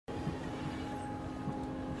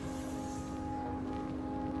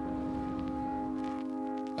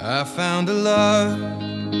I found a love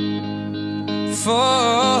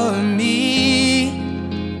for me.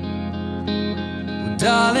 Well,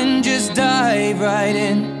 darling, just dive right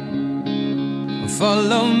in,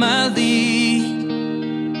 follow my lead.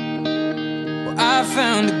 Well, I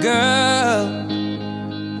found a girl,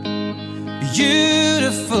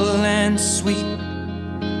 beautiful and sweet.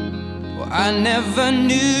 Well, I never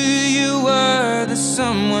knew you were the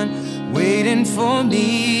someone waiting for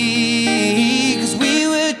me. 'Cause we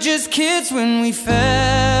were just kids when we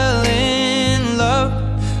fell in love,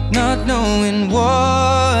 not knowing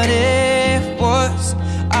what it was.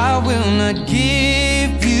 I will not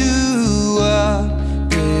give you up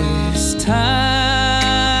this time.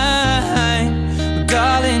 But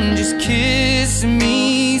darling, just kiss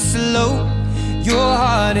me slow. Your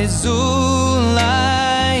heart is all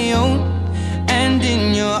I own, and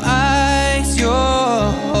in your eyes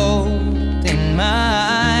you're holding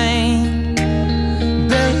mine.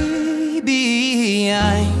 Baby,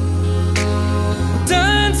 I'm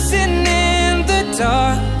dancing in the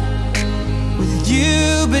dark with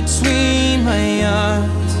you between my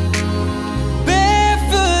arms,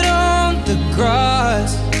 barefoot on the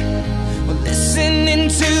grass. We're listening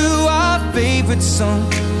to our favorite song.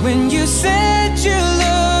 When you said you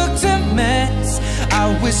looked a mess, I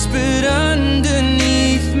whispered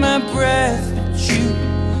underneath my breath, but you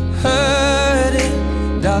heard it.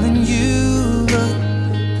 Darling, you look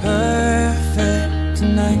perfect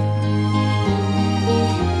tonight.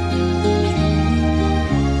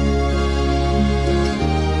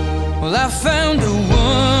 Well, I found a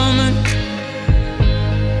woman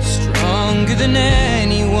stronger than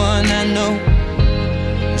anyone I know.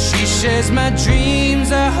 She shares my dreams.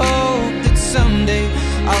 I hope that someday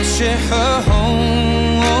I'll share her home.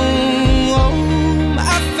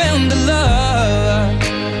 I found a love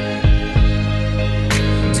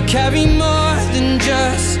to carry more than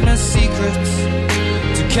just my secrets,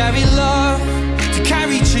 to carry love, to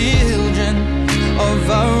carry children of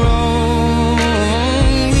our own.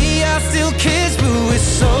 We are still kids, but we're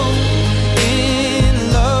so in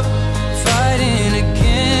love, fighting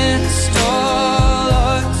against all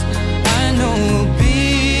odds. I know we'll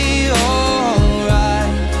be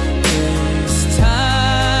alright this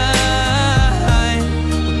time.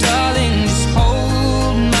 Well, darling, just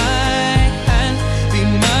hold my hand, be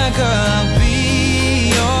my girl, I'll be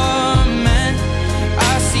your man.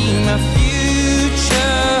 I see my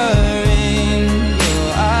future in your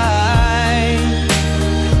eyes.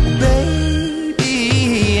 Baby,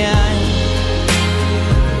 I'm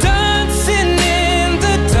dancing in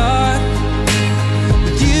the dark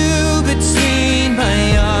with you between my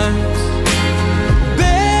arms,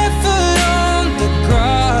 barefoot on the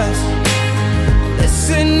grass,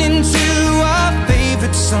 listening to our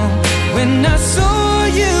favorite song. When I saw